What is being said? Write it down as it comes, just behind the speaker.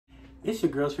It's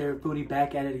your girl's favorite foodie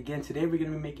back at it again. Today we're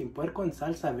going to be making puerco and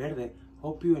salsa verde.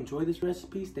 Hope you enjoy this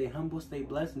recipe. Stay humble, stay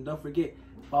blessed, and don't forget,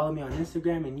 follow me on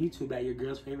Instagram and YouTube at your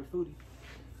girl's favorite foodie.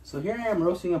 So here I am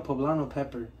roasting a poblano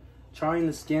pepper, charring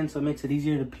the skin so it makes it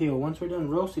easier to peel. Once we're done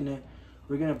roasting it,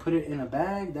 we're going to put it in a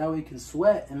bag. That way it can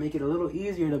sweat and make it a little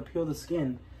easier to peel the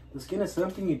skin. The skin is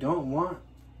something you don't want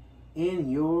in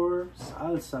your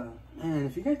salsa. Man,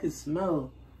 if you guys can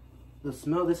smell the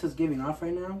smell this is giving off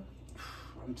right now,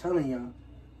 I'm telling y'all,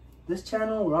 this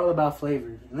channel, we're all about flavor.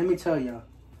 And let me tell y'all,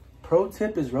 pro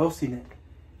tip is roasting it.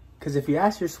 Because if you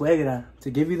ask your suegra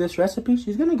to give you this recipe,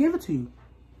 she's going to give it to you.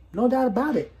 No doubt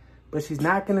about it. But she's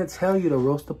not going to tell you to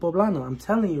roast the poblano. I'm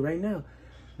telling you right now.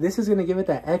 This is going to give it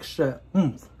that extra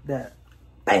oomph, that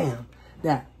bam,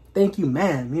 that thank you,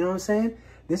 ma'am. You know what I'm saying?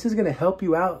 This is going to help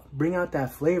you out, bring out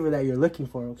that flavor that you're looking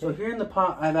for. Okay? So here in the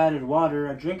pot, I've added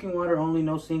water. Drinking water only,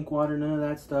 no sink water, none of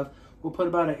that stuff. We'll put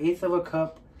about 1/8 of a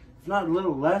cup, if not a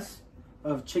little less,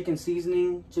 of chicken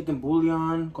seasoning, chicken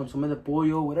bouillon, consomé de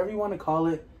pollo, whatever you want to call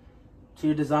it to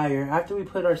your desire. After we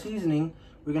put our seasoning,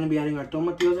 we're going to be adding our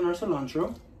tomatillos and our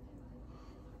cilantro.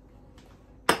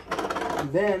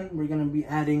 And then we're going to be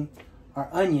adding our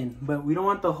onion, but we don't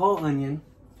want the whole onion.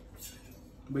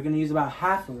 We're going to use about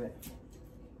half of it.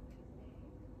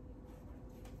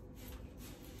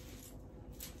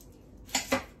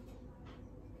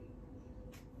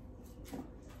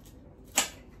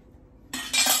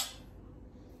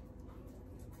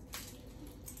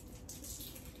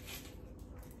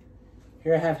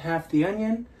 Here I have half the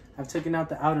onion. I've taken out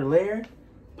the outer layer,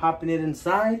 popping it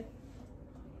inside.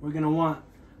 We're gonna want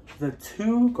the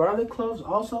 2 garlic cloves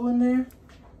also in there.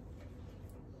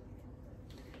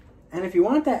 And if you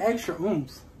want that extra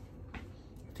oomph,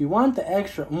 esto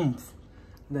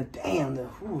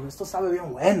sabe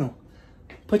bien bueno,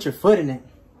 put your foot in it.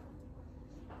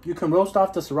 You can roast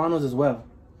off the serranos as well.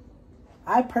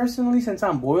 I personally, since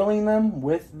I'm boiling them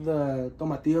with the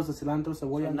tomatillos, the cilantro,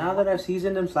 cebolla, so now that I've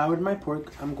seasoned and floured my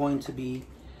pork, I'm going to be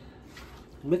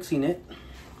mixing it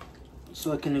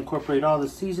so I can incorporate all the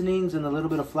seasonings and the little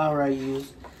bit of flour I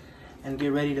use and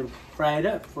get ready to fry it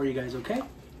up for you guys, okay?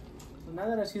 So now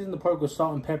that I've seasoned the pork with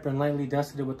salt and pepper and lightly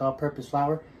dusted it with all-purpose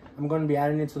flour, I'm going to be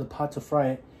adding it to the pot to fry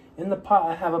it. In the pot,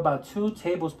 I have about 2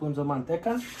 tablespoons of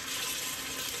manteca.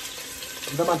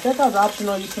 The manteca is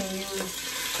optional. You can use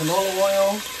canola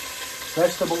oil,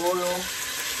 vegetable oil,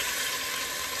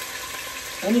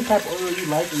 any type of oil you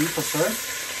like or you prefer.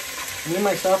 Me,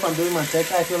 myself, I'm doing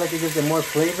manteca. I feel like it gives it more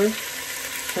flavor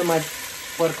to my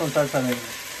puerco and salsa verde.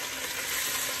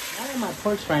 Now that my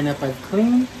pork's frying up, I've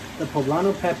cleaned the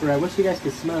poblano pepper. I wish you guys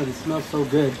could smell it. It smells so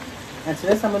good. And to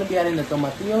this, I'm going to be adding the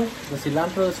tomatillos, the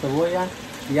cilantro, the cebolla,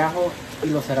 the ajo, y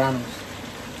los serranos.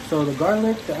 So the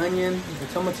garlic, the onion, the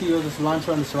tomatillos, the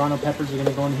cilantro, and the serrano peppers are going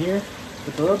to go in here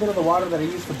with a little bit of the water that I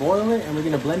used to boil it, and we're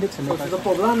going to blend it to make the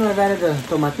poblano. I've added the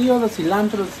tomatillo, the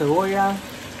cilantro, the cebolla,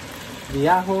 the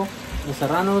ajo, the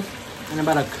serranos, and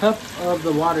about a cup of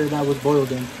the water that was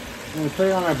boiled in. And we put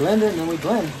it on our blender, and then we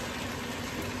blend.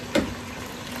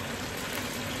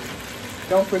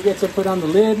 Don't forget to put on the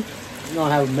lid. You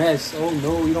don't have a mess. Oh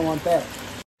no, you don't want that.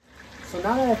 So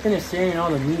now that I finished searing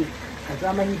all the meat, I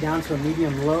dropped my heat down to a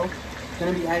medium low. I'm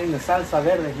going to be adding the salsa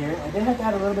verde here. I did have to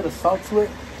add a little bit of salt to it,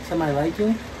 to my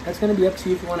liking. That's going to be up to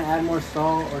you if you want to add more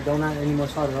salt or don't add any more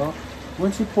salt at all.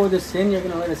 Once you pour this in, you're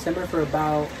going to let it simmer for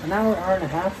about an hour, hour and a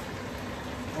half.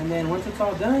 And then once it's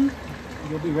all done,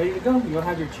 you'll be ready to go. You'll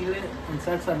have your chile and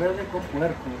salsa verde con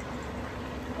puerco.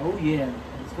 Oh yeah,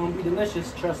 it's going to be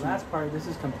delicious. Trust me. Last part, this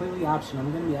is completely optional.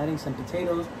 I'm going to be adding some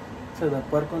potatoes to the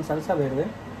puerco and salsa verde.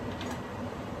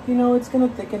 You know, it's going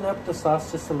to thicken up the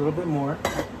sauce just a little bit more.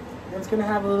 And it's going to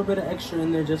have a little bit of extra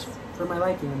in there just for my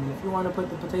liking. I mean, if you want to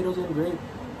put the potatoes in, great.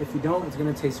 If you don't, it's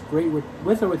going to taste great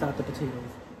with or without the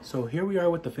potatoes. So here we are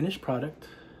with the finished product.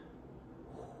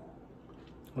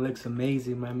 It looks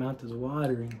amazing. My mouth is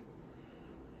watering.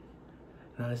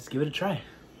 Now let's give it a try.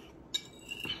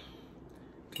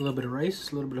 A little bit of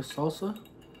rice, a little bit of salsa, a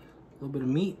little bit of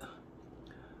meat.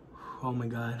 Oh my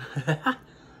God.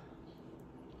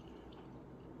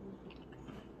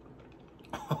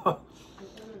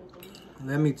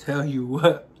 Let me tell you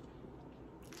what.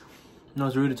 I know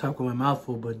it's rude to talk with my mouth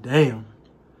full, but damn.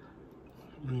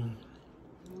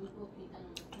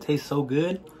 Tastes so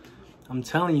good. I'm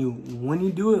telling you, when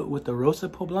you do it with the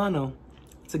roasted poblano,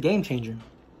 it's a game changer.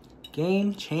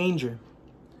 Game changer.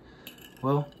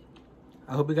 Well,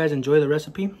 I hope you guys enjoy the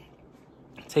recipe.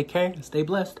 Take care and stay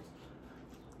blessed.